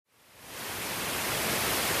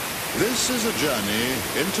This is a journey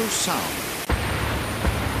into sound.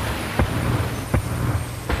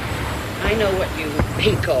 I know what you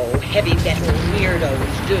pinko, heavy metal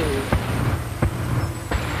weirdos do.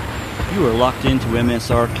 You are locked into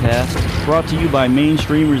MSR Cast, brought to you by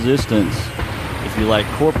Mainstream Resistance. If you like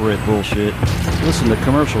corporate bullshit, listen to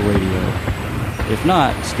commercial radio. If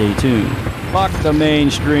not, stay tuned. Fuck the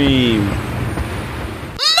mainstream!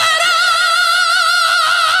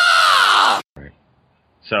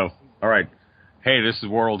 All right. Hey, this is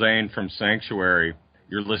Warrell Dane from Sanctuary.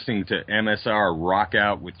 You're listening to MSR Rock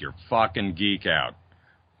Out with your fucking geek out.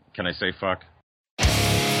 Can I say fuck?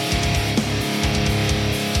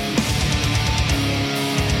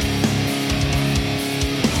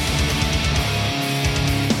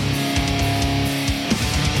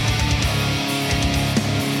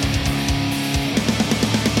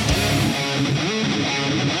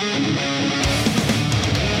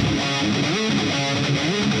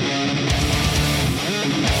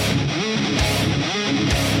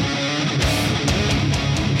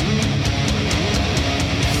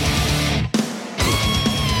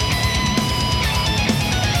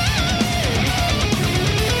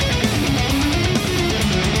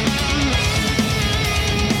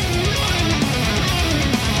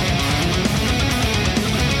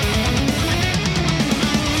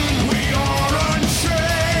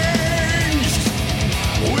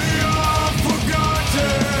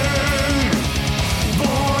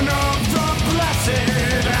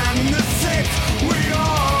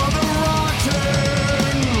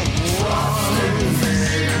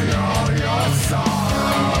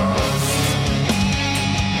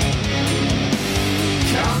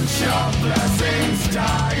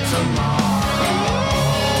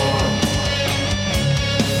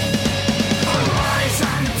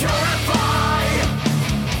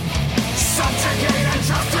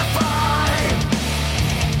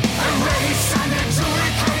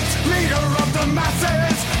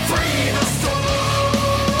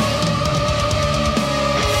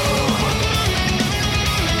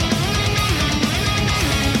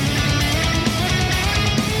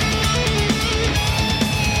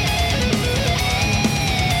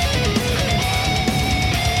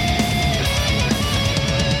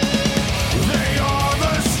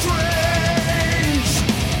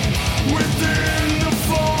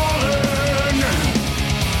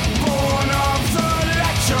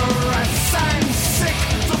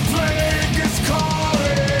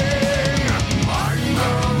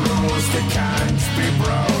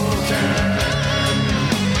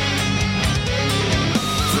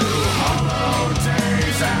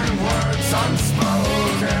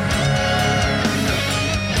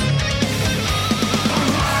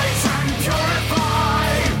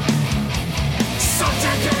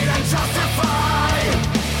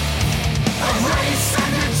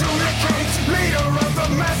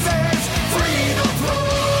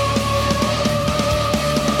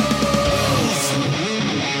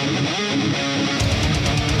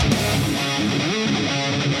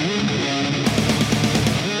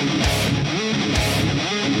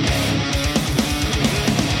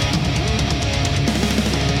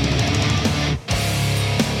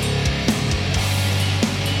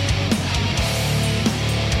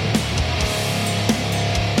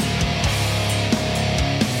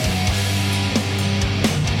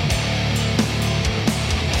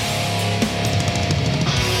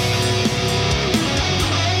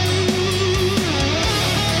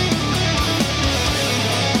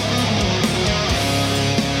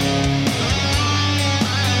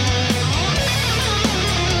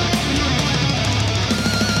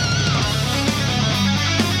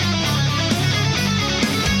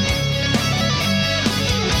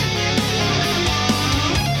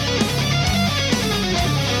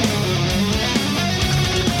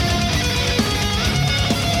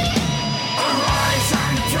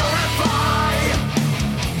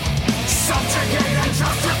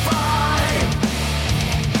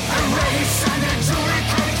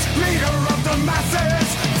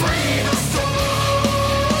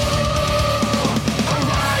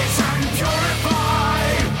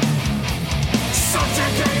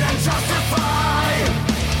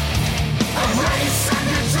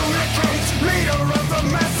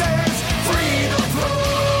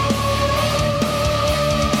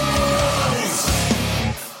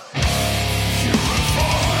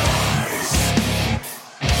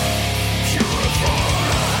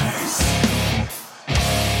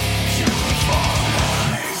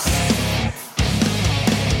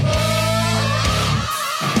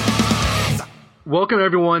 Welcome,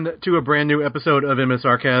 everyone, to a brand new episode of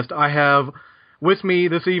MSR Cast. I have With me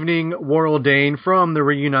this evening, Warrell Dane from the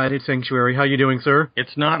Reunited Sanctuary. How you doing, sir?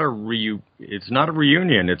 It's not a reunion.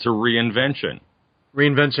 It's a reinvention.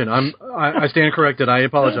 Reinvention. I stand corrected. I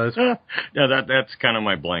apologize. No, that's kind of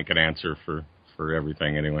my blanket answer for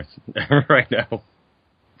everything, anyways. Right now.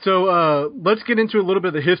 So let's get into a little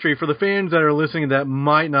bit of the history for the fans that are listening that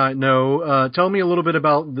might not know. Tell me a little bit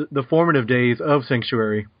about the formative days of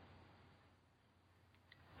Sanctuary.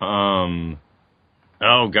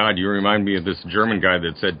 Oh God, you remind me of this German guy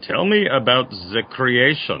that said, "Tell me about the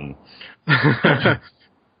creation." The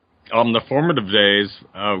formative days.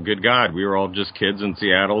 Oh, good God, we were all just kids in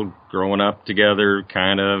Seattle, growing up together,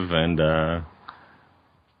 kind of. And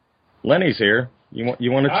Lenny's here. You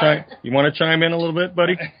want to chime in a little bit,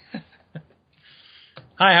 buddy?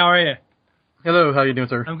 Hi, how are you? Hello, how you doing,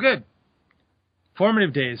 sir? I'm good.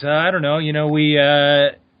 Formative days. I don't know. You know, we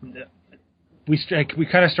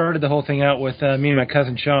kind of started the whole thing out with me and my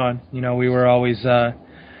cousin Sean. You know, we were always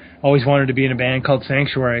wanted to be in a band called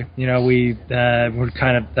Sanctuary. You know, we were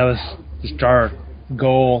that was just our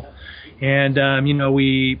goal, and you know,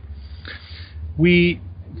 we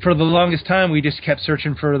for the longest time we just kept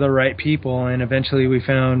searching for the right people, and eventually we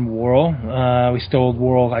found Warrell. We stole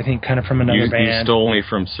Warrell, I think, kind of from another band. You stole me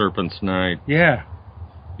from Serpent's Night. Yeah.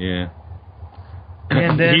 Yeah.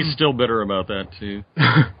 And then, he's still bitter about that too.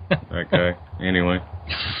 That guy. Anyway.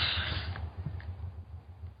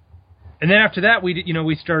 And then after that,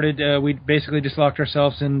 we started. We basically just locked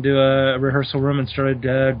ourselves into a rehearsal room and started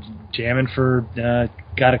jamming for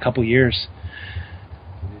a couple years.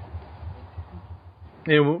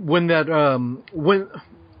 And when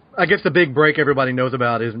I guess the big break everybody knows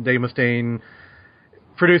about is Dave Mustaine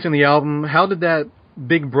producing the album. How did that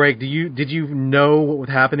big break? Did you know what was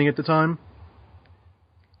happening at the time?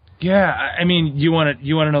 Yeah, I mean, you want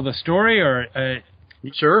to know the story, or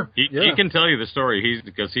sure? He can tell you the story.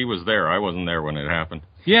 Because he was there. I wasn't there when it happened.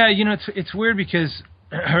 Yeah, you know, it's weird because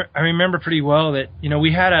I remember pretty well that, you know,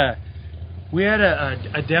 we had a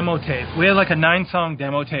demo tape. We had like a 9-song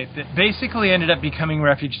demo tape that basically ended up becoming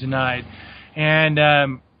Refuge Denied. And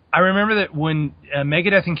I remember that when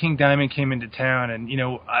Megadeth and King Diamond came into town, and, you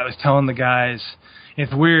know, I was telling the guys,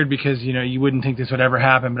 it's weird because, you know, you wouldn't think this would ever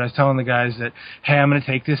happen, but I was telling the guys that, hey, I'm going to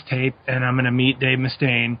take this tape and I'm going to meet Dave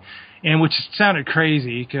Mustaine. And which sounded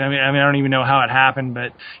crazy, because I mean, I don't even know how it happened,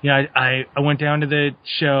 but you know, I went down to the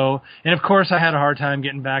show, and of course I had a hard time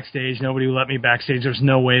getting backstage. Nobody would let me backstage. There was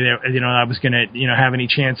no way that, you know, I was gonna, you know, have any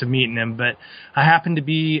chance of meeting him. But I happened to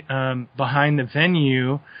be behind the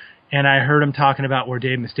venue, and I heard him talking about where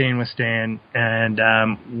Dave Mustaine was staying, and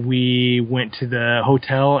we went to the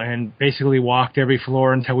hotel and basically walked every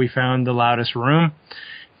floor until we found the loudest room.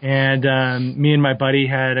 And me and my buddy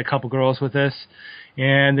had a couple girls with us.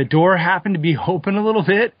 And the door happened to be open a little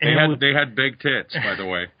bit. And they had big tits, by the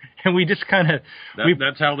way. And we just kind of...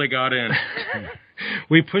 That's how they got in.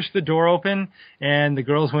 We pushed the door open, and the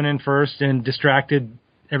girls went in first and distracted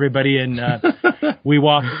everybody. And we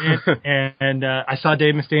walked in, and I saw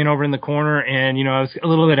Dave Mustaine over in the corner. And, you know, I was a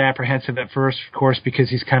little bit apprehensive at first, of course, because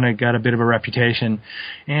he's kind of got a bit of a reputation.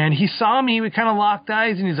 And he saw me. We kind of locked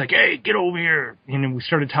eyes, and he's like, hey, get over here. And we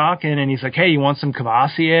started talking, and he's like, hey, you want some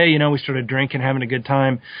Cavassier? You know, we started drinking, having a good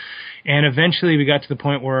time. And eventually we got to the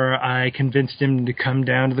point where I convinced him to come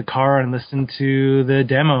down to the car and listen to the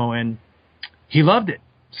demo, and he loved it.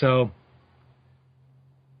 So...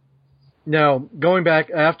 Now, going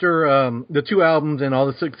back after the 2 albums and all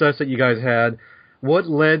the success that you guys had, what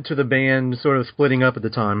led to the band sort of splitting up at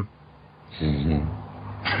the time?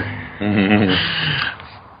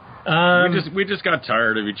 We just got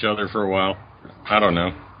tired of each other for a while. I don't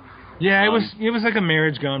know. Yeah, it was like a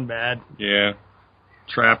marriage gone bad. Yeah,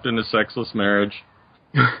 trapped in a sexless marriage.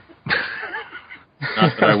 Not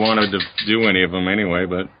that I wanted to do any of them anyway,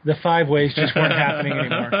 but the 5 ways just weren't happening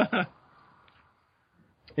anymore.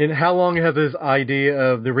 And how long has this idea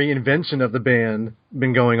of the reinvention of the band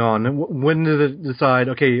been going on? When did it decide,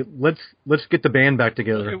 okay, let's get the band back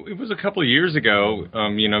together? It was a couple of years ago.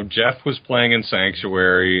 You know, Jeff was playing in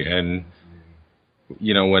Sanctuary, and,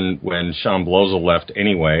 you know, when Sean Blozel left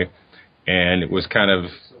anyway, and it was kind of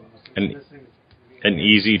an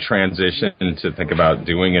easy transition to think about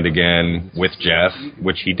doing it again with Jeff,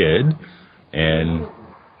 which he did. And,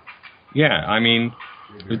 yeah, I mean...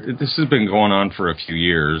 This has been going on for a few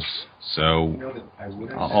years, so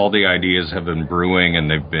all the ideas have been brewing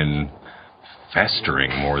and they've been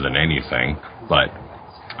festering more than anything, but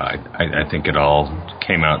I think it all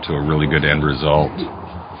came out to a really good end result.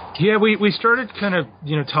 Yeah, we started kind of,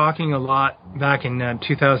 you know, talking a lot back in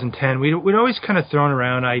 2010. We'd always kind of thrown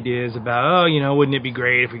around ideas about, oh, you know, wouldn't it be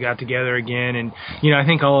great if we got together again? And, you know, I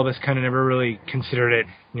think all of us kind of never really considered it,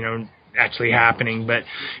 you know, actually happening. But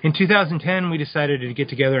in 2010, we decided to get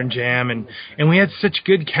together and jam, and we had such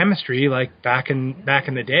good chemistry. Like back in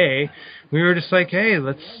the day, we were just like, hey,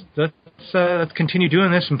 let's continue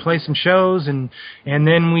doing this and play some shows, and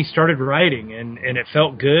then we started writing, and it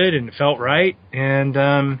felt good and it felt right, and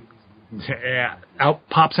out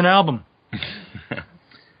pops an album.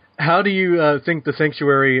 How do you think the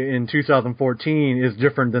Sanctuary in 2014 is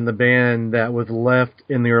different than the band that was left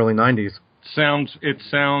in the early 90s? It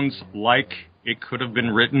sounds like it could have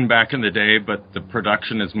been written back in the day, but the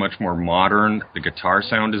production is much more modern. The guitar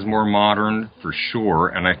sound is more modern, for sure,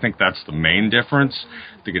 and I think that's the main difference.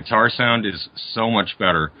 The guitar sound is so much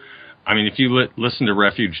better. I mean, if you listen to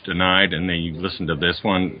Refuge Denied and then you listen to this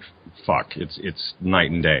one, fuck, it's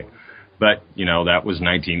night and day. But, that was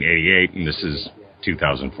 1988, and this is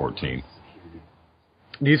 2014.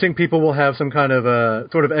 Do you think people will have some kind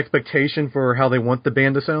of sort of expectation for how they want the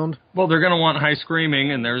band to sound? Well, they're going to want high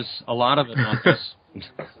screaming, and there's a lot of it on this.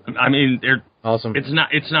 I mean, they're awesome.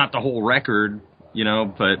 It's not the whole record,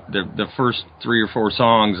 but the first 3 or 4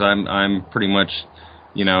 songs, I'm pretty much,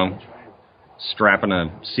 strapping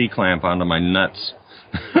a C-clamp onto my nuts,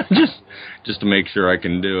 just to make sure I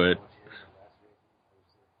can do it.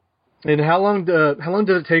 And how long did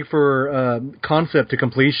it take for concept to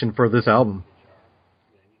completion for this album?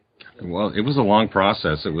 Well, it was a long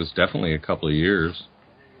process. It was definitely a couple of years.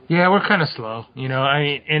 Yeah, we're kind of slow, I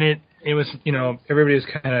mean, and it was, everybody was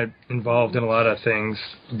kind of involved in a lot of things,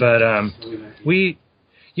 but it was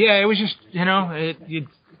just,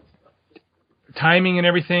 timing and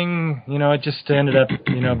everything, it just ended up,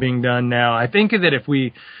 being done now. I think that if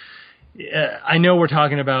we, I know we're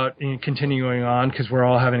talking about continuing on because we're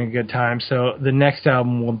all having a good time. So the next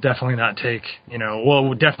album will definitely not take,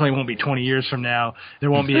 it definitely won't be 20 years from now.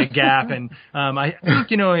 There won't be a gap. And I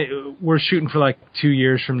think, we're shooting for like 2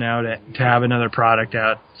 years from now to have another product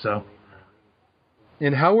out. So.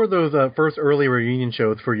 And how were those first early reunion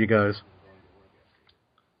shows for you guys?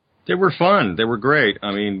 They were fun. They were great.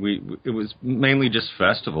 I mean, it was mainly just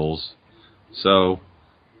festivals. So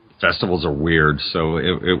festivals are weird, so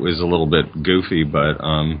it was a little bit goofy, but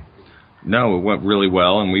no, it went really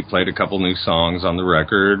well, and we played a couple new songs on the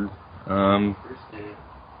record. And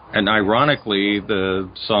ironically, the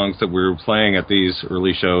songs that we were playing at these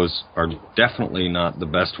early shows are definitely not the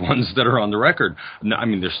best ones that are on the record. No, I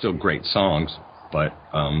mean, they're still great songs, but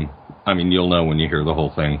I mean, you'll know when you hear the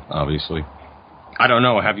whole thing, obviously. I don't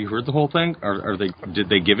know. Have you heard the whole thing? Did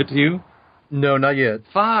they give it to you? No, not yet.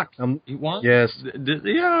 Fuck. You want? Yes.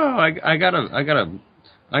 Yeah, I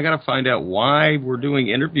gotta find out why we're doing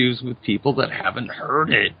interviews with people that haven't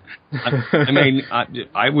heard it. I mean,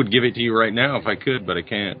 I would give it to you right now if I could, but I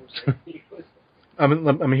can't.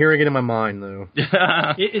 I'm hearing it in my mind though.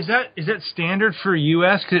 Is that standard for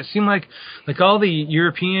U.S.? Because it seemed like all the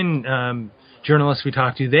European journalists we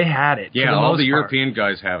talked to, they had it. Yeah, all the European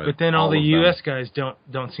guys have it. But then all the U.S. guys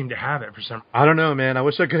don't seem to have it for some reason. I don't know, man. I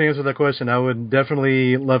wish I could answer that question. I would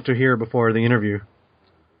definitely love to hear it before the interview.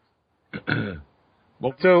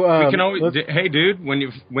 Well, so we can always. Hey, dude, when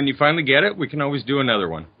you finally get it, we can always do another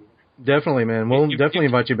one. Definitely, man. We'll definitely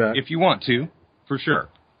invite you back if you want to, for sure.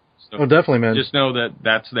 So oh, definitely, man. Just know that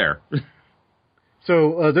that's there.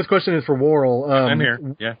 So this question is for Worrell. I'm here.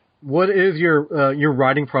 Yeah. What is your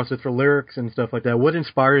writing process for lyrics and stuff like that? What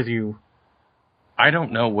inspires you? I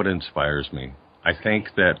don't know what inspires me. I think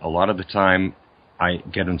that a lot of the time I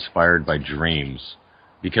get inspired by dreams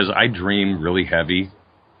because I dream really heavy.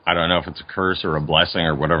 I don't know if it's a curse or a blessing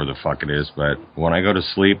or whatever the fuck it is, but when I go to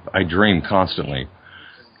sleep, I dream constantly.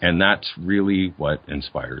 And that's really what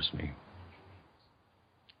inspires me.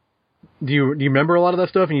 Do you remember a lot of that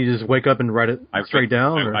stuff and you just wake up and write it straight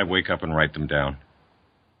down? I wake up and write them down.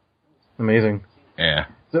 Amazing. Yeah.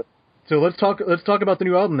 So let's talk about the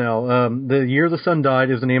new album now. The Year the Sun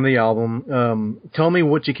Died is the name of the album. Tell me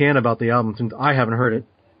what you can about the album since I haven't heard it.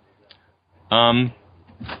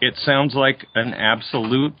 It sounds like an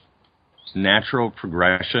absolute natural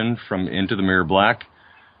progression from Into the Mirror Black,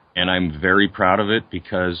 and I'm very proud of it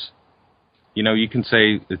because, you can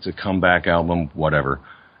say it's a comeback album, whatever.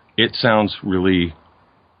 It sounds really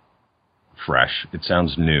fresh. It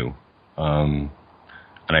sounds new. And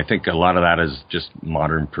I think a lot of that is just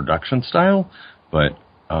modern production style, but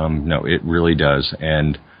no, it really does.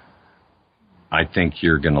 And I think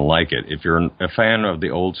you're going to like it. If you're a fan of the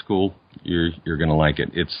old school, you're going to like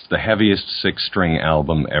it. It's the heaviest 6-string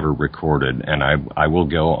album ever recorded, and I will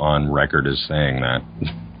go on record as saying that.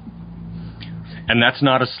 And that's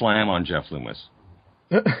not a slam on Jeff Loomis.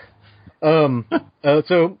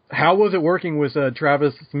 So how was it working with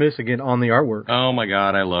Travis Smith again on the artwork? Oh my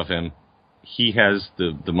God, I love him. He has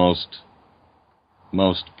the most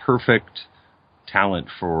most perfect talent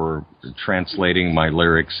for translating my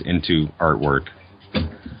lyrics into artwork.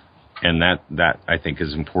 And that I think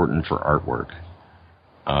is important for artwork.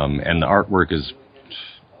 And the artwork is,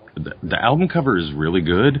 the album cover is really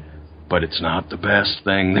good, but it's not the best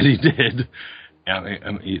thing that he did. I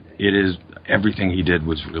mean, it is, everything he did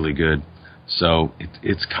was really good. So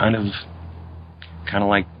it's kind of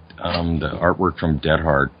like the artwork from Dead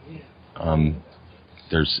Heart.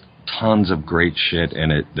 There's tons of great shit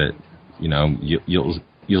in it that, you know,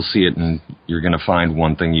 you'll see it and you're going to find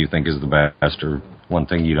one thing you think is the best or one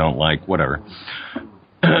thing you don't like, whatever.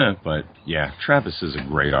 But yeah, Travis is a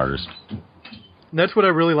great artist. That's what I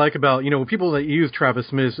really like about, you know, people that use Travis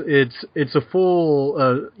Smith. It's a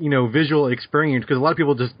full, you know, visual experience, because a lot of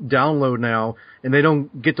people just download now and they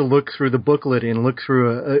don't get to look through the booklet and look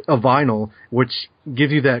through a vinyl, which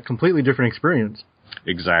gives you that completely different experience.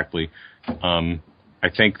 Exactly. I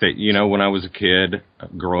think that, you know, when I was a kid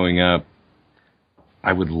growing up,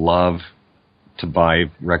 I would love to buy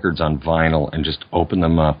records on vinyl and just open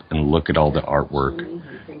them up and look at all the artwork.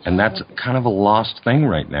 And that's kind of a lost thing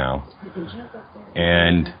right now.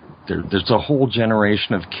 And there's a whole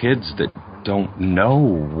generation of kids that don't know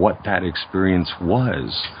what that experience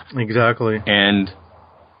was. Exactly. And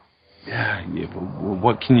yeah,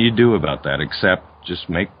 what can you do about that except just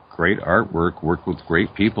make great artwork, work with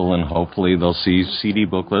great people, and hopefully they'll see CD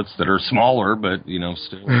booklets that are smaller, but, you know,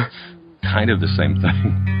 still kind of the same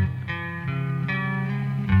thing.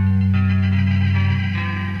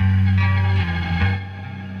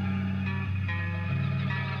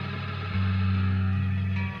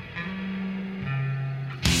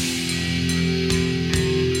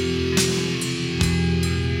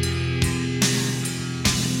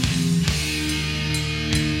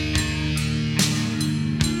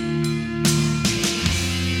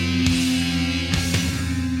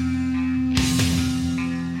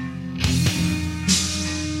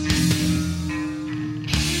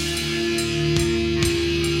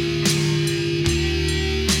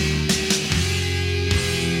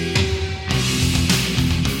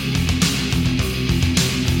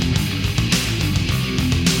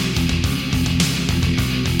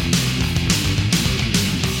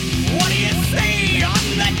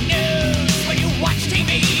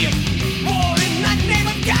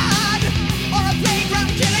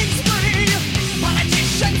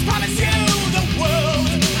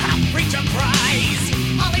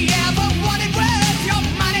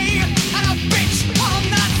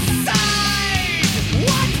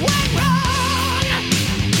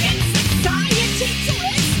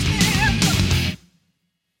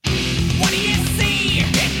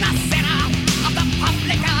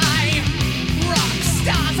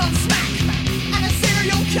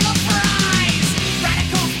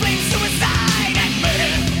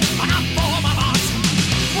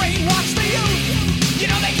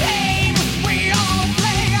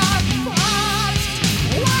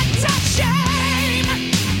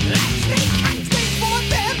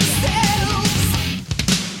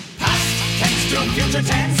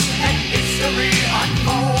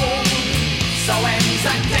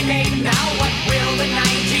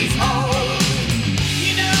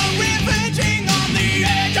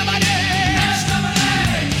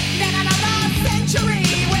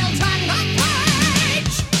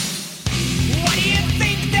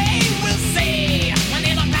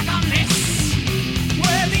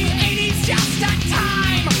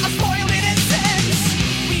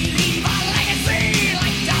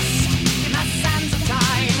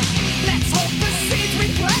 Let's hope the seeds we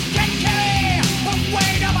plant can carry the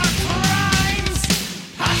weight of our crimes.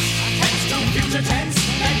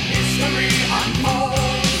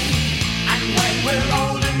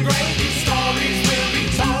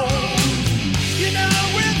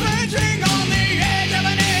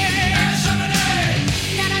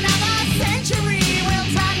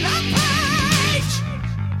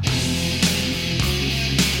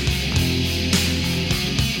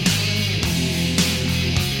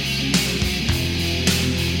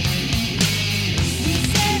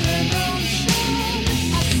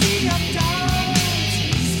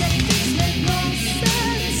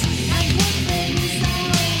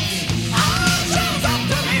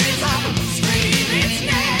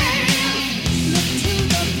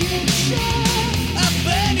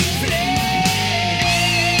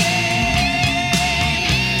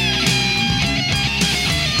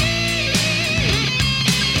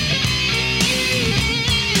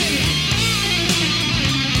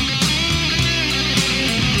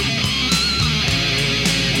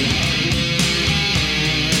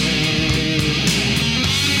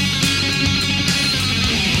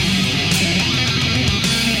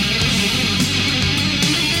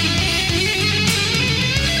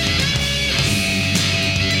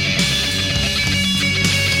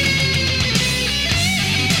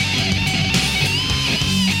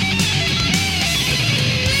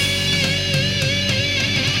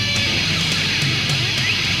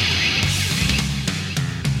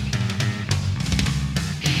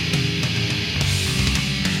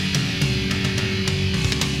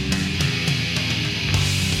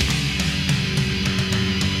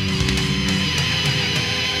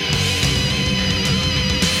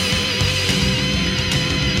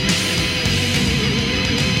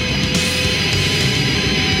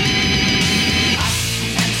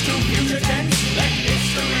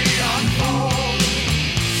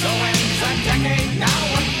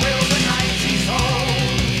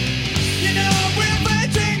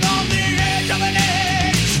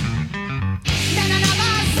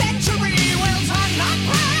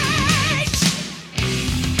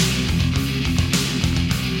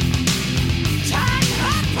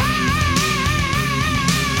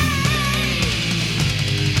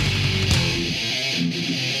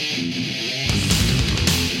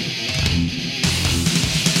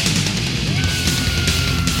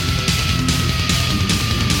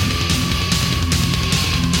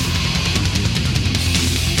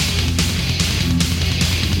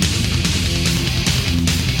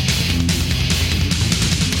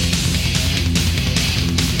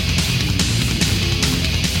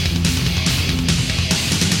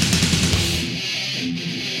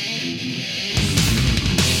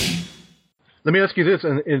 Let me ask you this,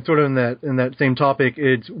 and sort of in that same topic,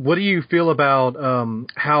 it's what do you feel about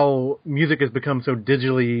how music has become so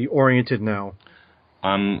digitally oriented now?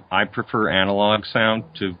 I prefer analog sound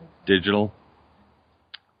to digital,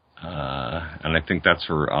 and I think that's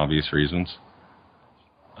for obvious reasons.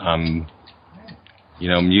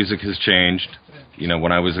 Music has changed.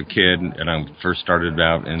 When I was a kid and I first started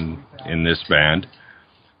out in this band,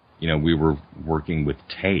 we were working with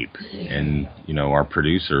tape, and our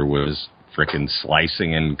producer was frickin'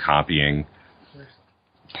 slicing and copying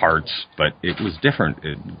parts, but it was different.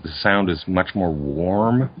 The sound is much more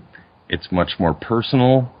warm. It's much more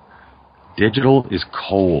personal. Digital is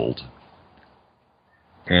cold.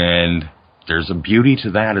 And there's a beauty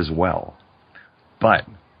to that as well. But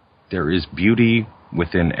there is beauty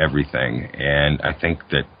within everything. And I think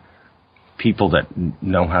that people that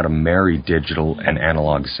know how to marry digital and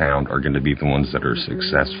analog sound are going to be the ones that are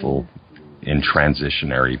successful in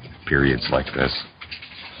transitionary periods like this.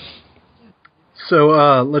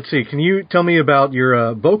 So let's see. Can you tell me about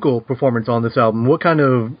your vocal performance on this album?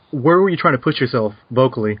 Where were you trying to push yourself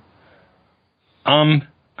vocally? I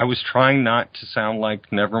was trying not to sound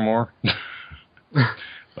like Nevermore,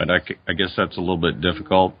 but I guess that's a little bit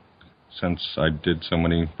difficult since I did so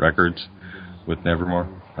many records with Nevermore.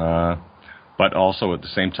 But also at the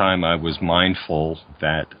same time, I was mindful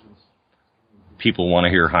that people want to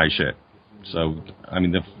hear high shit. So,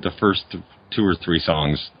 the first 2 or 3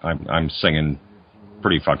 songs, I'm singing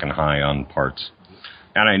pretty fucking high on parts.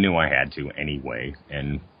 And I knew I had to anyway.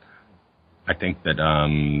 And I think that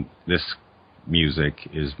this music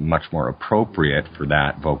is much more appropriate for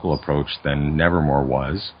that vocal approach than Nevermore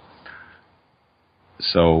was.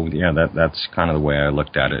 So, yeah, that's kind of the way I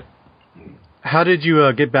looked at it. How did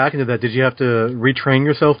you get back into that? Did you have to retrain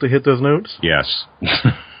yourself to hit those notes? Yes.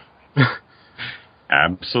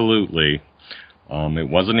 Absolutely. It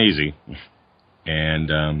wasn't easy.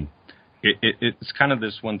 And it's kind of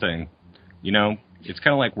this one thing, it's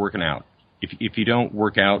kind of like working out. If you don't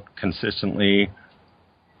work out consistently,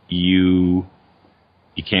 you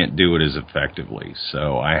can't do it as effectively.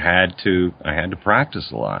 So I had to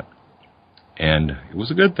practice a lot. And it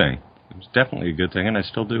was a good thing. It was definitely a good thing, and I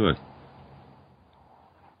still do it.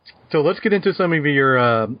 So let's get into some of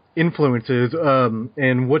your influences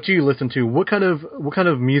and what you listen to. What kind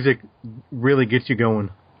of music really gets you going?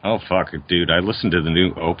 Oh, fuck it, dude. I listened to the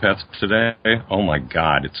new Opeth today. Oh, my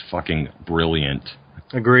God. It's fucking brilliant.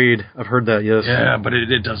 Agreed. I've heard that, yes. Yeah, but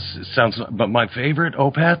it sounds... But my favorite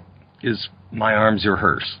Opeth is My Arms, Your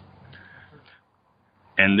Hearse.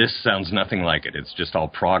 And this sounds nothing like it. It's just all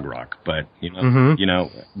prog rock. But,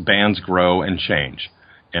 bands grow and change.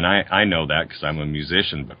 And I know that because I'm a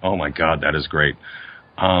musician, but oh my God, that is great.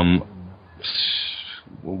 When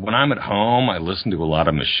I'm at home, I listen to a lot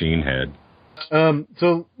of Machine Head.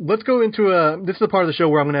 So let's go into this is the part of the show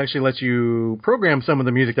where I'm going to actually let you program some of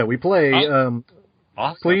the music that we play.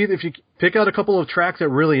 Awesome. Please, if you pick out a couple of tracks that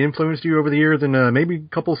really influenced you over the years, and maybe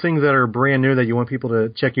a couple of things that are brand new that you want people to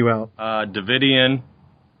check you out. Davidian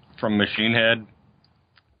from Machine Head.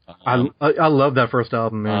 I love that first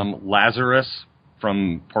album, man. Lazarus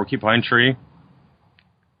from Porcupine Tree.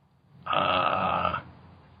 And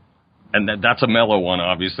that's a mellow one,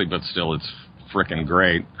 obviously, but still, it's frickin'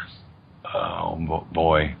 great. Oh,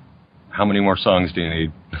 boy. How many more songs do you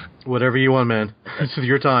need? Whatever you want, man. This is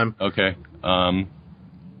your time. Okay.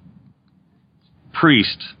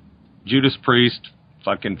 Priest. Judas Priest,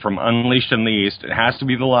 fucking from Unleashed in the East. It has to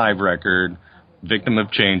be the live record. Victim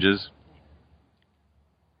of Changes.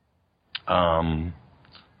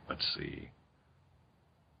 Let's see.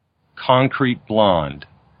 Concrete Blonde,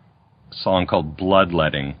 a song called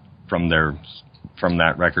Bloodletting from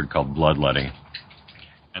that record called Bloodletting.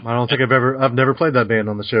 I don't think I've never played that band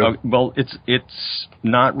on the show. Well, it's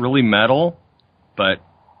not really metal, but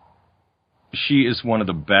she is one of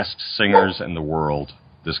the best singers in the world.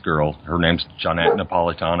 This girl, her name's Jeanette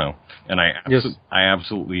Napolitano, and I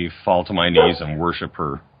absolutely fall to my knees and worship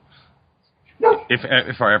her.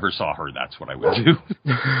 If I ever saw her, that's what I would do.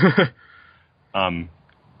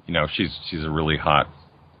 She's a really hot.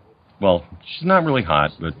 Well, she's not really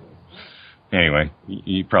hot, but anyway,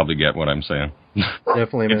 you probably get what I'm saying.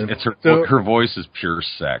 Definitely, man. It's her voice is pure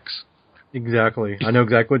sex. Exactly. I know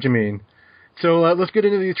exactly what you mean. So let's get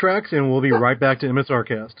into these tracks, and we'll be right back to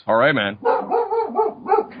MSRcast. All right, man.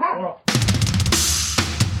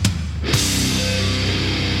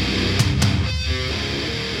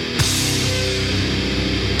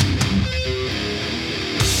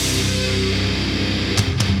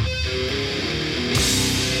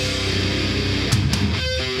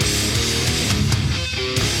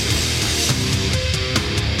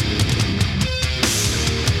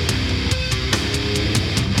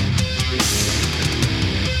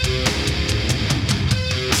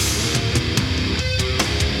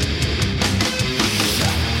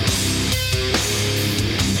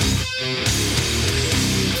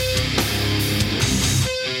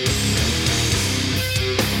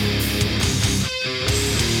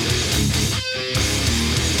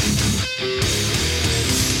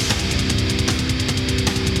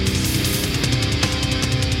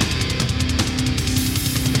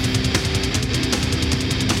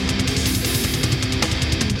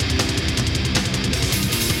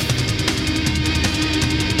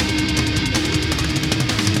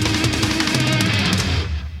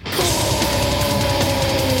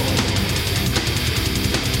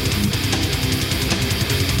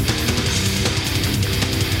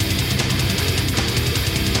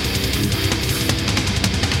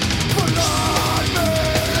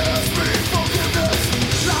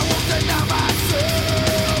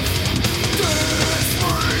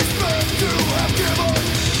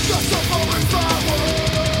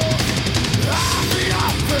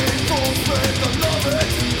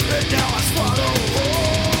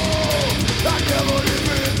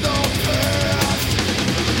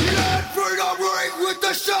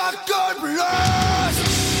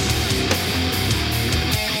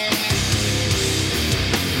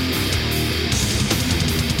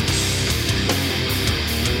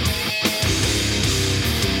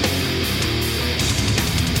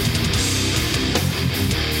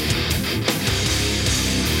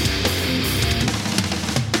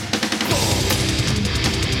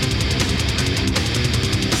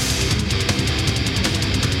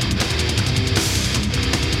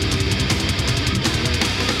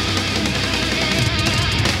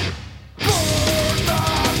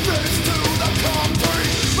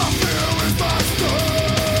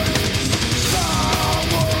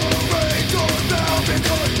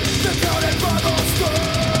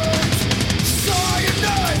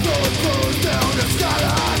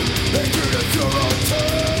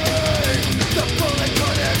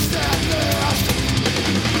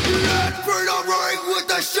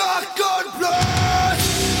 shotgun blast.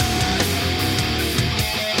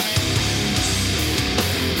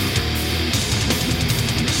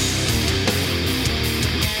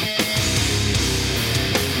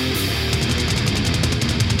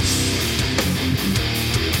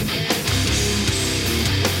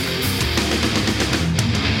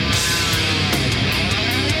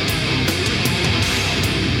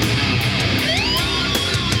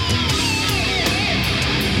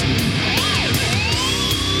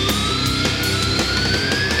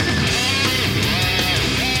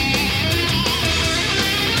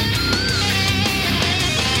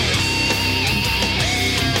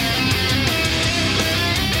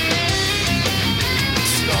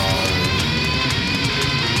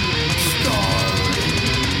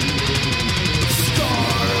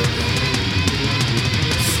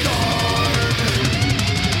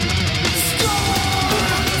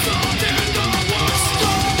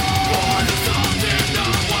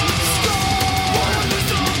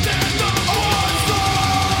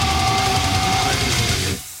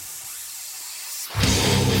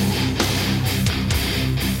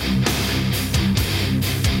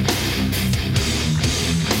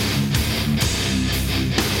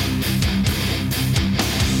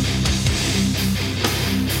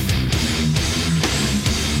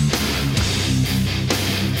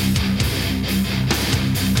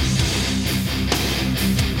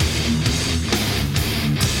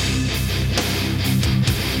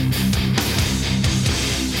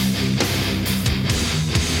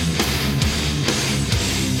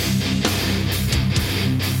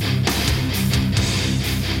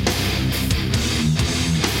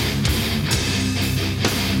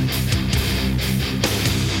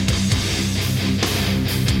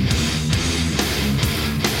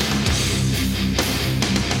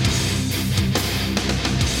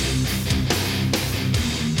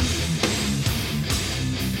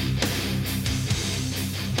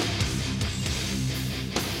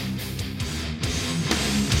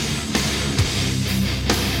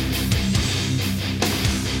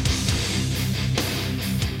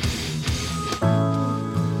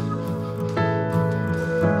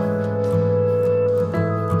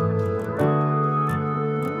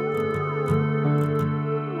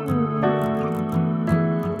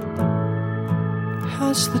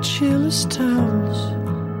 Past the chillest towns,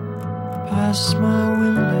 past my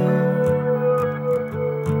window.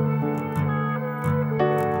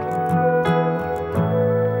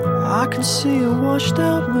 I can see a washed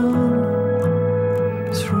out moon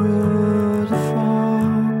through the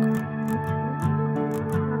fog.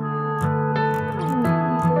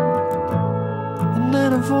 And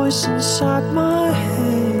then a voice inside my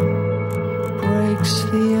head breaks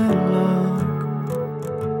the analog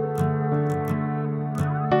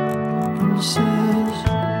and says,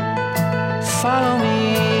 follow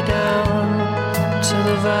me down to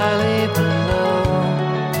the valley below.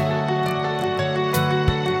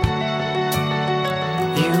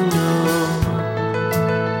 You know,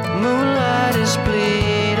 moonlight is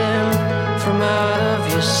bleeding from out of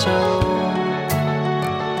your soul.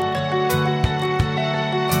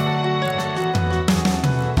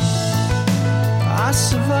 I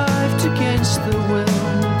survived against the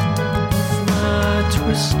will of my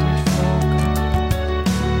twisted folk.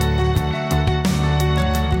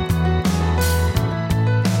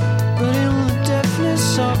 But in the deafness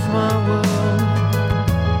of my world,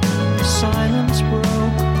 silence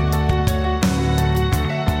broke.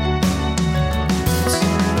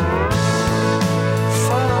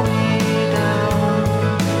 Follow me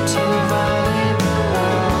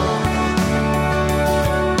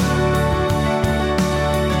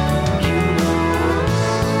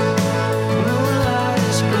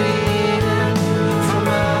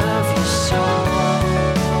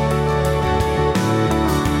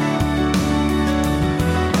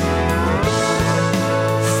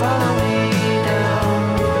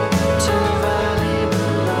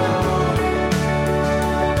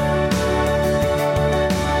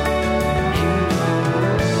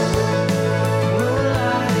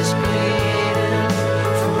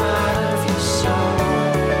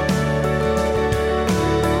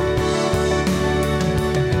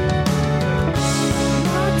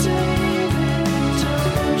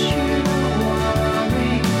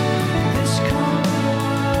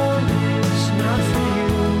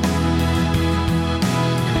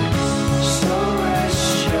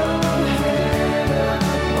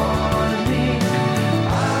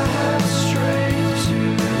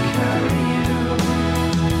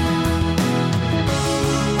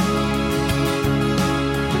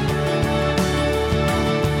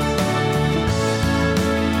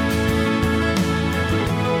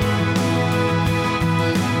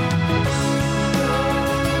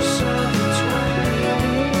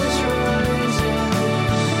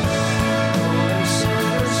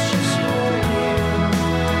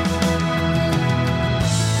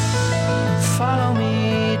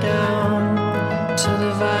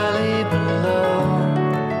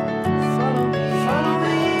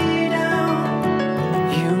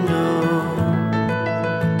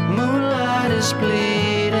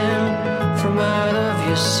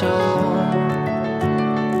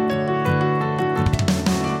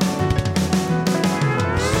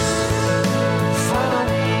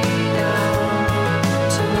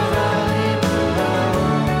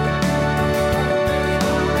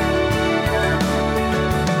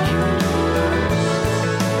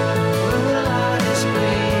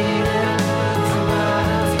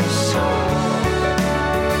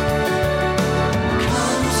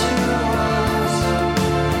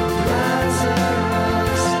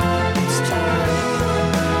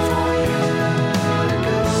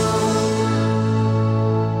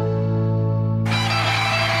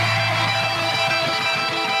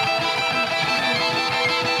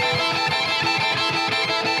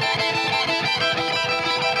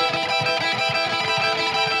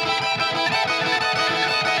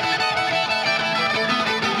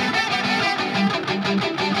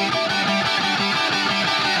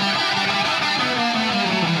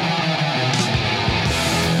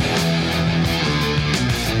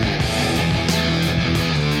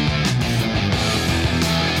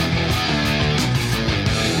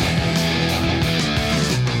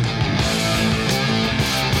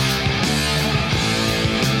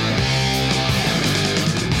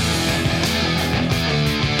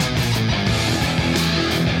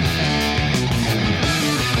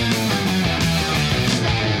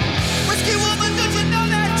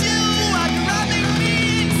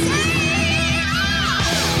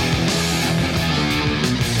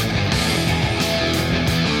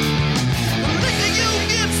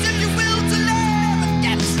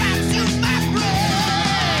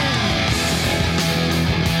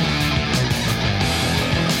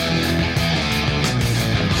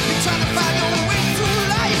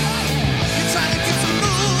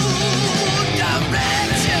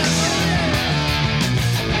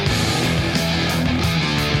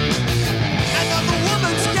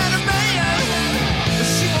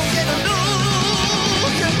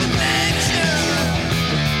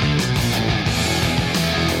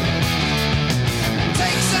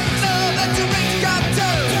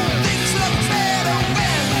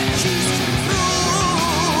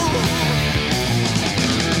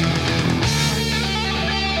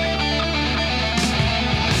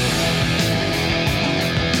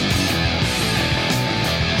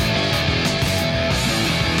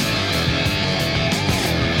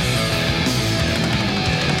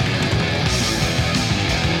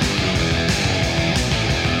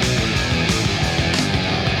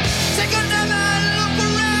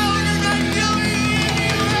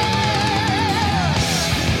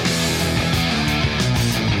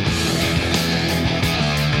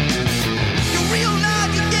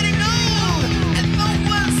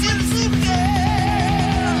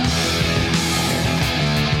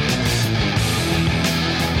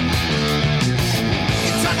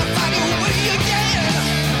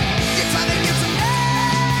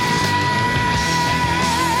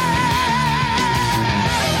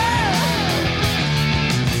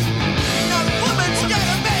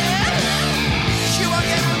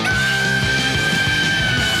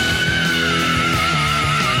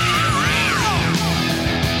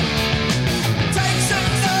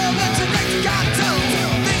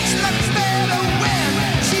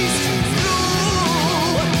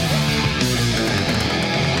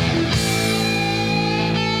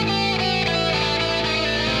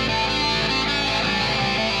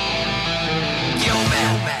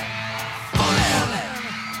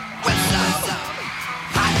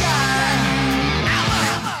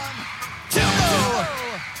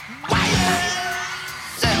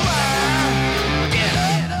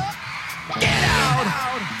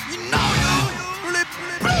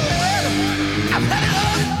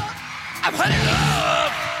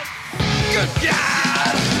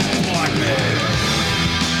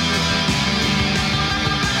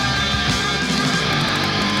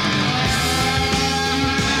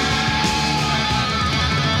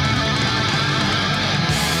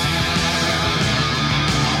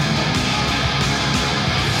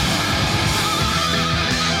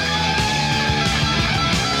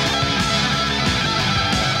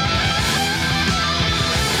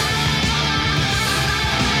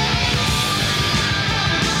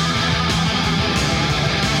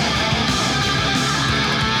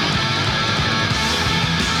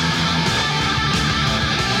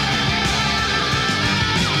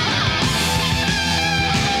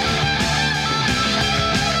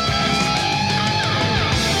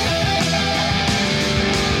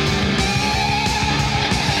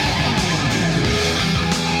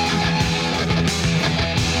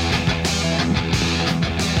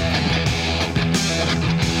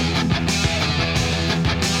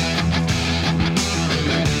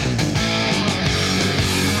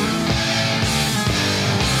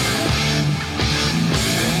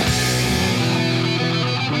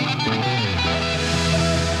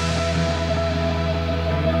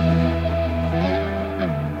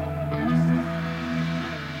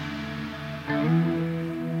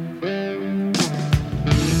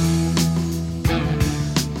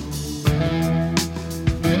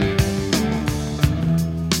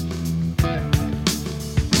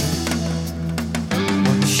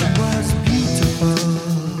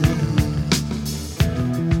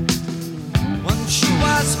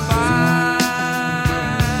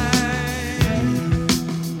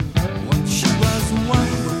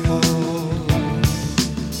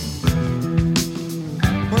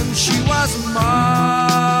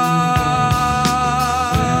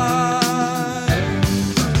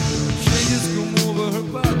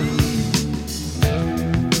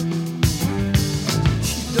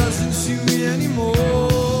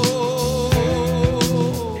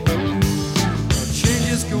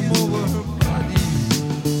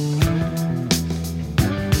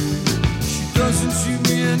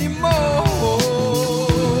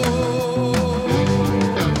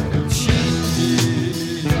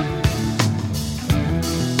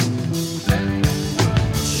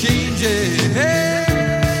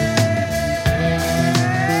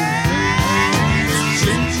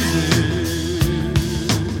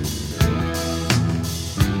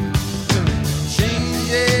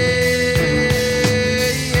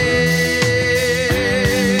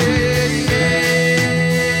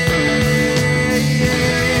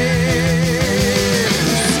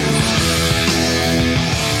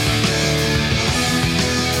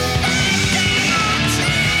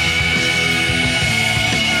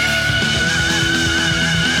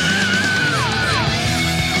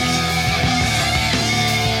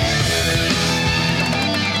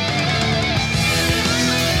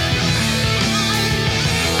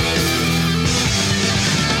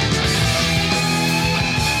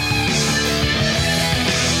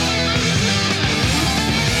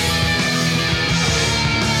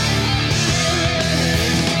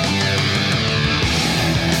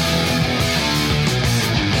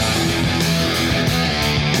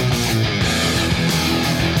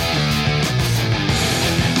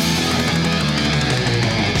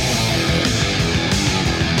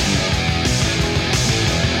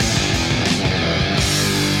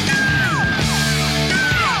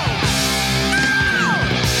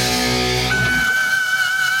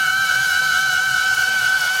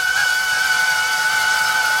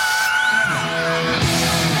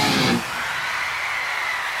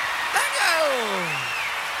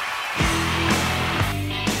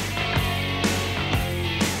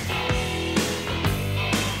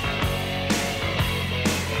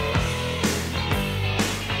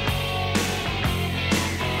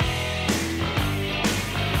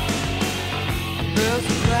There's a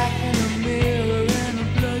crack in the mirror and a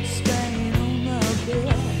blood stain on the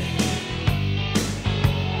bed.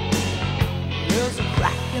 There's a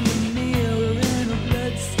crack in the mirror and a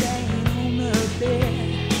blood stain on the bed.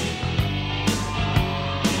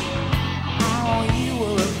 Oh, you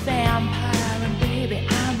were a vampire and baby,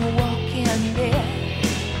 I'm a walking dead.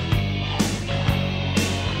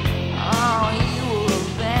 Oh, you were a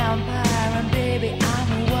vampire and baby, I'm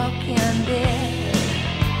a walking dead.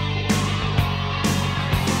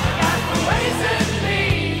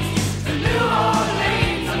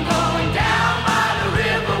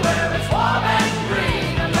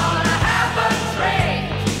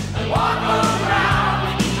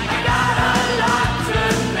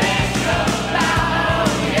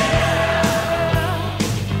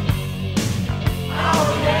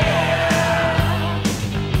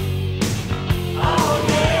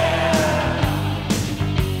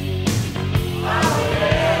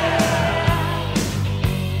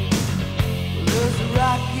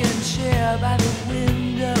 By the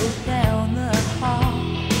window down the hall,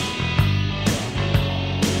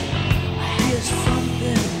 I hear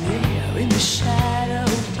something there in the shadow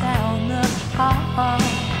down the hall.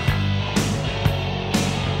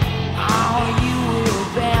 Oh, you were a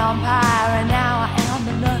vampire and now I am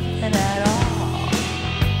nothing at all.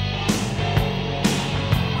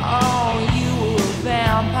 Oh, you were a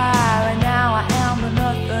vampire and now I am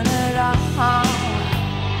nothing at all.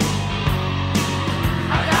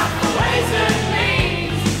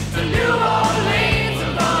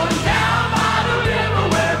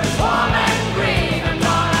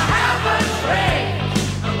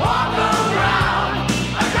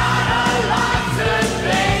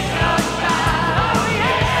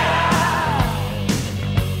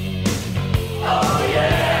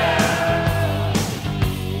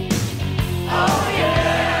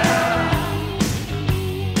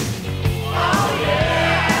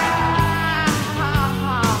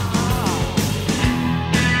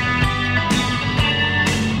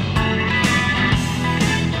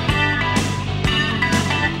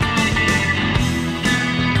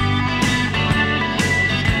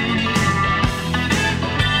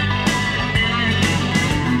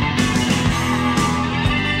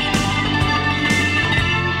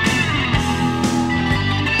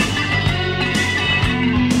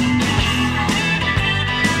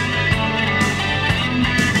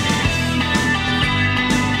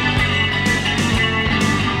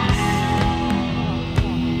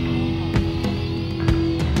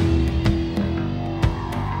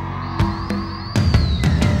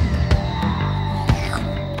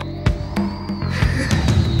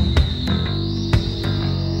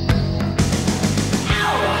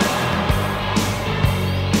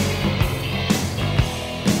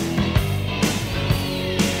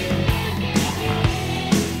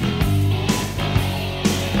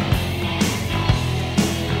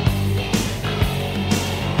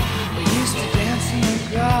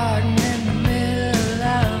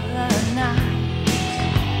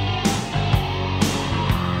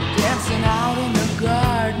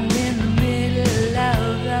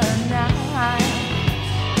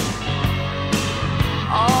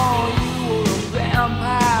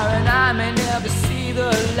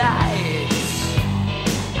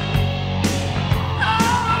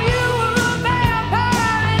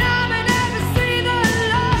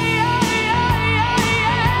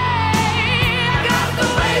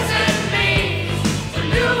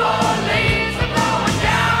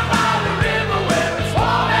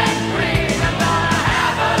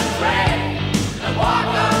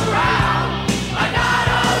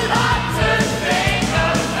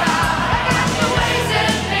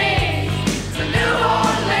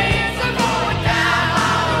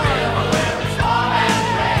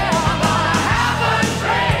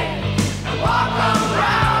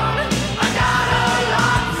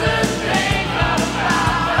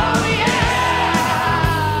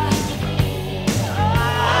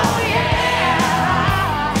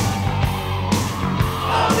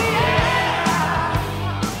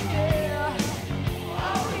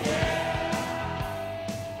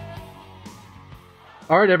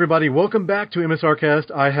 All right, everybody, welcome back to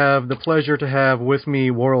MSRcast. I have the pleasure to have with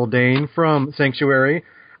me Warrell Dane from Sanctuary,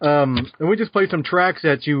 and we just played some tracks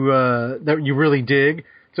that you really dig.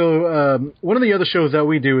 So one of the other shows that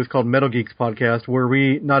we do is called Metal Geeks Podcast, where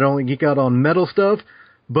we not only geek out on metal stuff,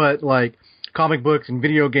 but like comic books and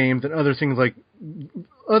video games and other things like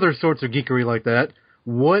other sorts of geekery like that.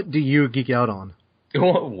 What do you geek out on?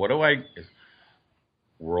 What do I...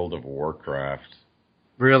 World of Warcraft.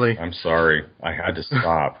 Really? I'm sorry. I had to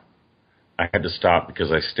stop. I had to stop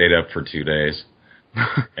because I stayed up for 2 days.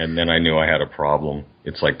 And then I knew I had a problem.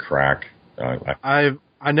 It's like crack.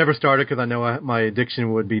 I never started because I know my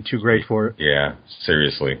addiction would be too great for it. Yeah,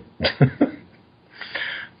 seriously.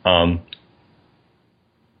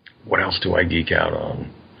 What else do I geek out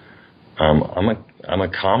on? I'm a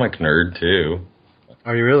comic nerd too.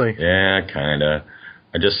 Are you really? Yeah, kinda.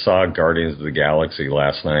 I just saw Guardians of the Galaxy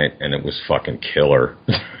last night, and it was fucking killer.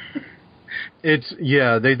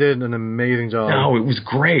 They did an amazing job. No, it was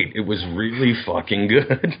great. It was really fucking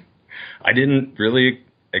good. I didn't really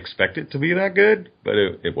expect it to be that good, but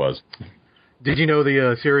it was. Did you know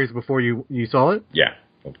the series before you saw it? Yeah,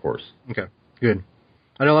 of course. Okay, good.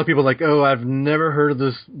 I know a lot of people are like, oh, I've never heard of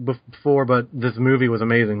this before, but this movie was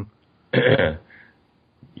amazing.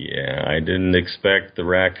 Yeah, I didn't expect the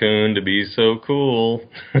raccoon to be so cool.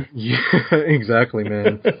 Yeah, exactly,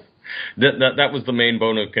 man. That was the main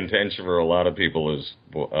bone of contention for a lot of people is,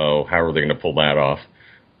 oh, how are they going to pull that off?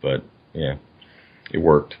 But, yeah, it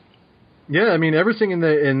worked. Yeah, I mean, everything in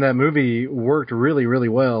that movie worked really, really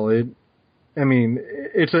well. It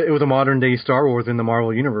was a modern-day Star Wars in the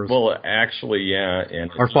Marvel Universe. Well, actually, yeah. And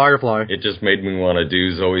or Firefly. It just made me want to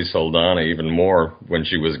do Zoe Saldana even more when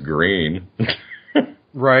she was green.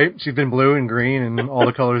 Right. She's been blue and green and all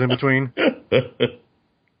the colors in between.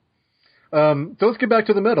 So let's get back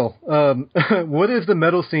to the metal. What is the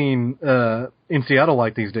metal scene in Seattle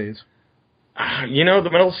like these days? The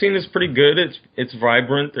metal scene is pretty good. It's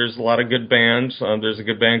vibrant. There's a lot of good bands. There's a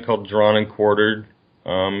good band called Drawn and Quartered.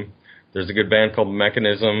 There's a good band called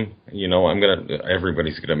Mechanism.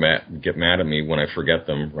 Everybody's gonna get mad at me when I forget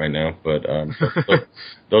them right now. But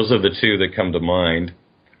those are the two that come to mind.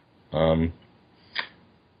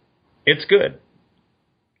 It's good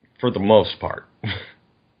for the most part.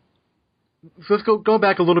 So let's go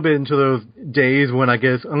back a little bit into those days when I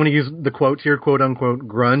guess I'm going to use the quotes here, quote unquote,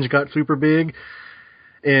 grunge got super big,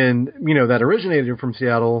 and that originated from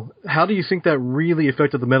Seattle. How do you think that really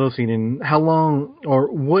affected the metal scene, and how long or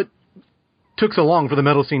what took so long for the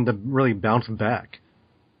metal scene to really bounce back?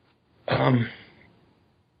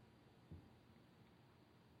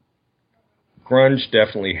 Grunge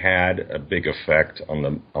definitely had a big effect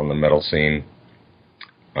on the metal scene.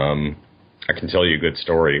 I can tell you a good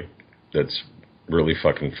story that's really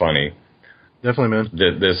fucking funny. Definitely, man.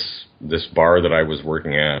 This bar that I was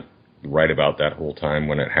working at right about that whole time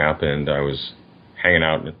when it happened, I was hanging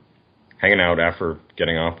out after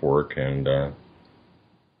getting off work, and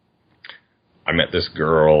I met this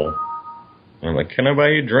girl. And I'm like, "Can I buy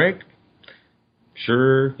you a drink?"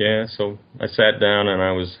 Sure, yeah. So I sat down and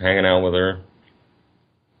I was hanging out with her.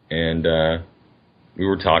 And we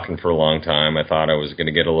were talking for a long time. I thought I was going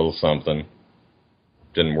to get a little something.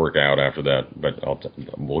 Didn't work out after that, but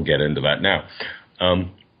we'll get into that now.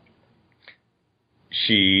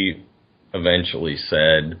 She eventually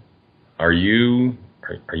said, "Are you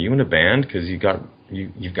in a band? Because you've got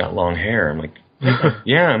long hair." I'm like,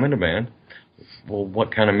 "Yeah, I'm in a band." "Well,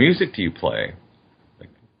 what kind of music do you play?"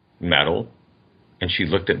 Like, "Metal." And she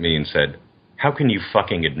looked at me and said, "How can you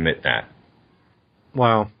fucking admit that?"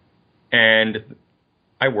 Wow. And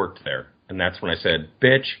I worked there. And that's when I said,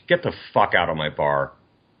 "Bitch, get the fuck out of my bar.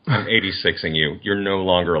 I'm 86ing you. You're no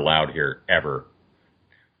longer allowed here, ever."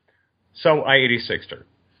 So I 86'd her.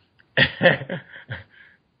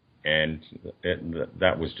 And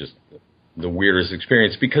that was just the weirdest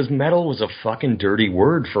experience, because metal was a fucking dirty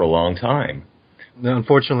word for a long time.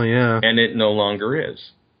 Unfortunately, yeah. And it no longer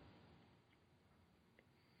is.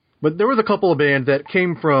 But there was a couple of bands that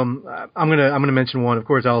came from. I'm gonna mention one, of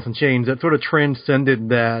course, Alice in Chains, that sort of transcended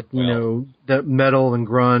that, that metal and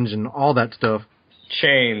grunge and all that stuff.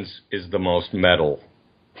 Chains is the most metal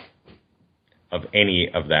of any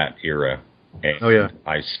of that era. And oh yeah,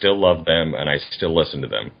 I still love them and I still listen to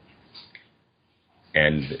them.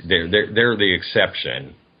 And they're the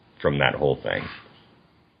exception from that whole thing.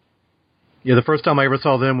 Yeah, the first time I ever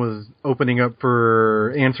saw them was opening up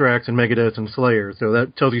for Anthrax and Megadeth and Slayer, so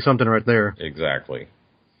that tells you something right there. Exactly.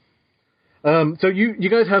 So you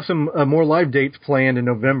guys have some more live dates planned in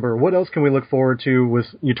November. What else can we look forward to with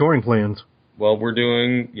your touring plans? Well, we're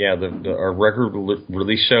doing, our record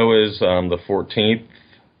release show is the 14th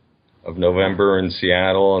of November in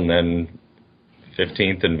Seattle, and then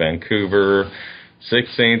 15th in Vancouver,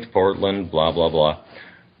 16th Portland, blah, blah, blah.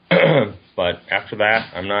 But after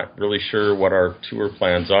that, I'm not really sure what our tour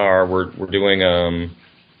plans are. We're doing a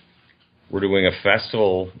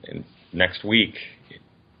festival next week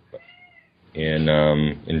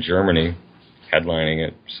in Germany, headlining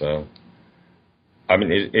it. So, I mean,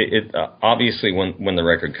 it obviously when the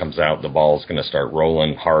record comes out, the ball's going to start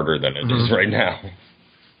rolling harder than it is right now.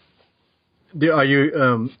 Are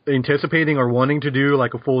you anticipating or wanting to do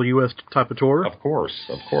like a full U.S. type of tour? Of course.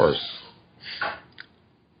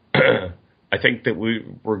 I think that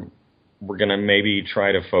we're going to maybe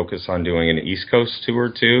try to focus on doing an East Coast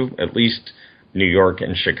tour too. At least New York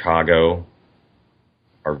and Chicago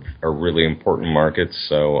are really important markets.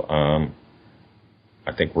 So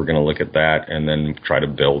I think we're going to look at that and then try to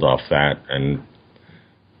build off that. And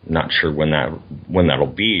not sure when that'll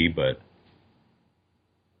be, but.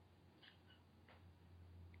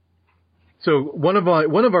 So one of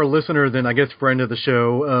our listeners and I guess friend of the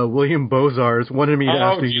show, William Bozars, wanted me to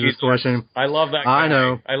ask you this question. I love that guy. I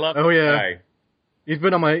know. I love that yeah. guy. He's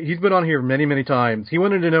been on here many times. He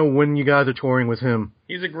wanted to know when you guys are touring with him.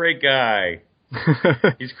 He's a great guy.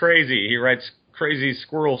 He's crazy. He writes crazy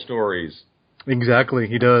squirrel stories. Exactly,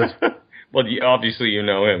 he does. Well, obviously you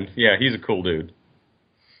know him. Yeah, he's a cool dude.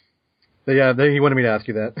 But yeah, he wanted me to ask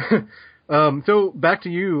you that. So back to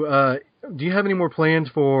you. Do you have any more plans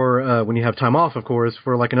for when you have time off, of course,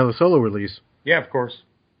 for like another solo release? Yeah, of course.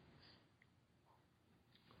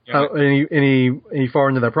 Yeah, any far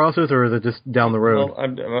into that process, or is it just down the road?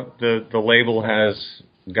 Well, the label has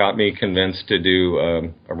got me convinced to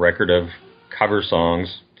do a record of cover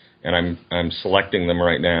songs, and I'm selecting them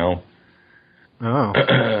right now. Oh.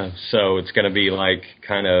 So it's going to be like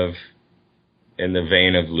kind of in the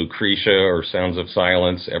vein of Lucretia or Sounds of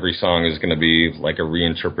Silence. Every song is going to be like a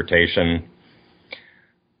reinterpretation.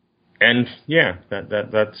 And yeah,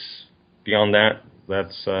 that's beyond that.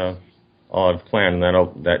 That's all I've planned.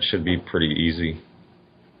 That should be pretty easy.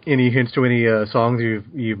 Any hints to any songs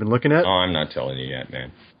you've been looking at? Oh, I'm not telling you yet,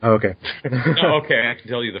 man. Oh, okay. Okay, I can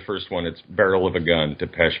tell you the first one. It's Barrel of a Gun,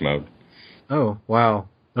 Depeche Mode. Oh, wow.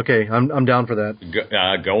 Okay, I'm down for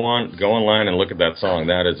that. Go online and look at that song.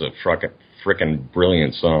 That is a frickin'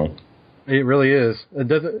 brilliant song. It really is. It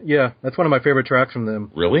doesn't. Yeah, that's one of my favorite tracks from them.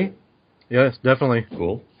 Really? Yes, definitely.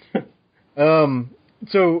 Cool.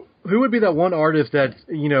 So who would be that one artist that's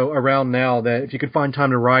around now that if you could find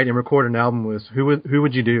time to write and record an album with, who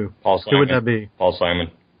would you do? Paul Simon. Who would that be? Paul Simon.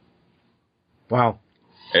 Wow.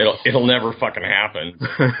 It'll never fucking happen.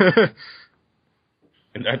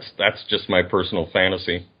 And that's just my personal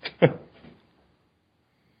fantasy.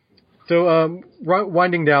 So,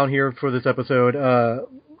 winding down here for this episode,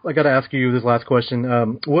 I got to ask you this last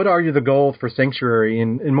question. What are the goals for Sanctuary,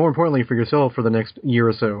 and more importantly for yourself for the next year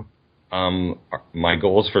or so? My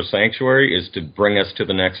goals for Sanctuary is to bring us to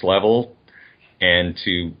the next level and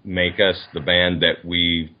to make us the band that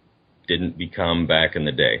we didn't become back in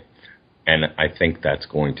the day. And I think that's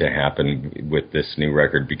going to happen with this new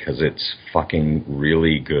record because it's fucking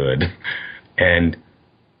really good. And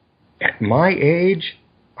at my age,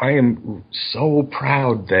 I am so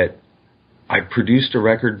proud that I produced a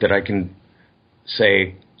record that I can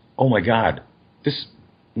say, oh my God, this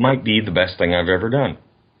might be the best thing I've ever done.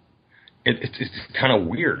 It's kind of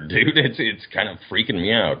weird, dude. It's kind of freaking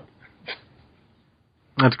me out.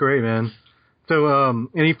 That's great, man. So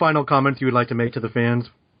any final comments you would like to make to the fans?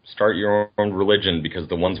 Start your own religion because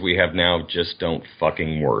the ones we have now just don't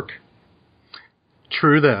fucking work.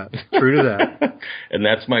 True to that. And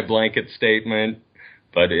that's my blanket statement,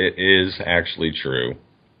 but it is actually true.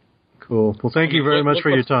 Cool. Well, thank you very much for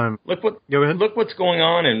your time. Go ahead. Look what's going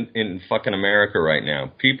on in fucking America right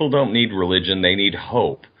now. People don't need religion, they need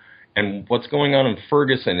hope. And what's going on in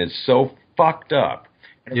Ferguson is so fucked up.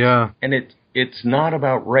 Yeah. And it's not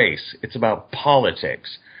about race, it's about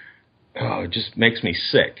politics. Oh, it just makes me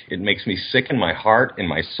sick. It makes me sick in my heart, in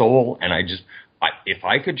my soul, and if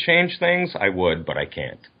I could change things, I would, but I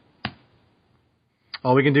can't.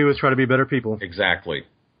 All we can do is try to be better people. Exactly.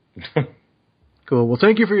 Cool. Well,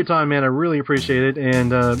 thank you for your time, man. I really appreciate it,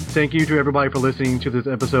 and thank you to everybody for listening to this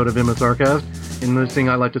episode of MSRcast. And this thing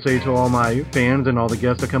I'd like to say to all my fans and all the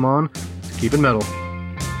guests that come on, keep it metal.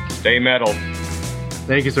 Stay metal.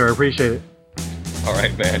 Thank you, sir. I appreciate it. All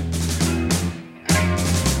right, man.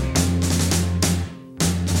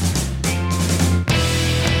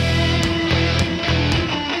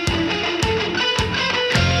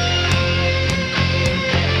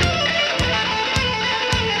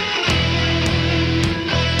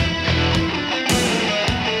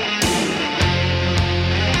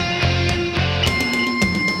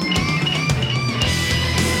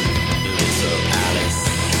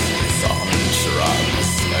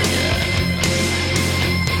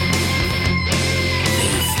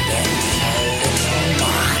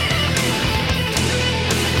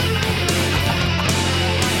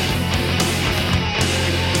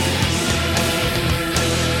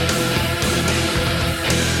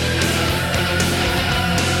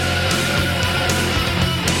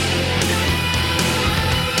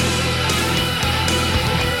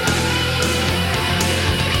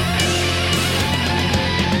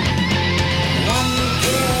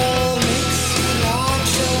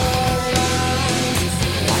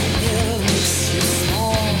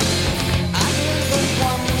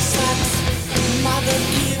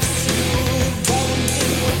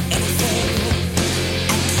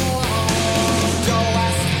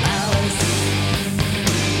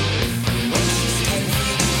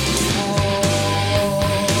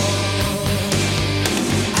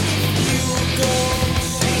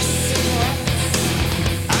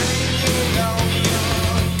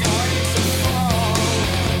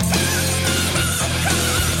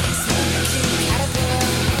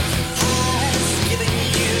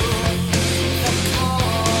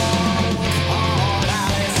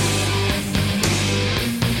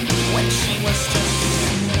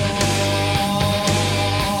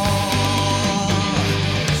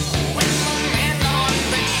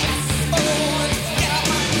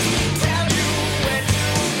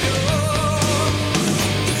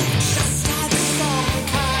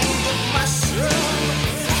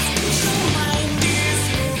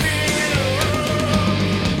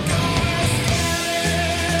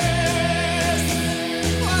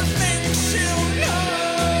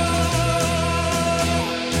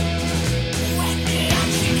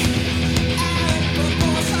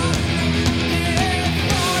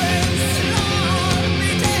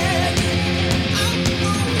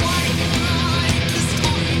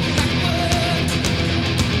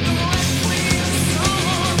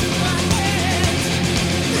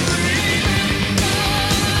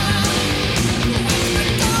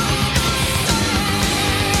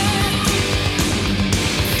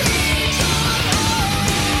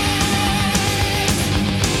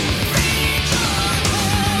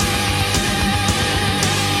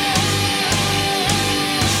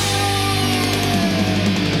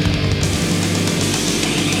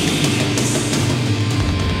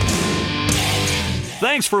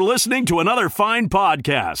 Thanks for listening to another fine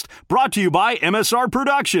podcast brought to you by MSR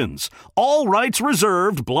Productions. All rights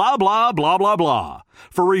reserved, blah, blah, blah, blah, blah.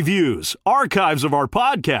 For reviews, archives of our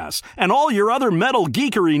podcasts, and all your other metal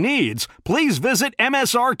geekery needs, please visit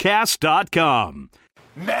MSRcast.com.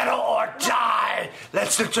 Metal or die!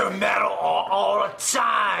 Let's listen to metal all the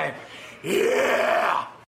time! Yeah!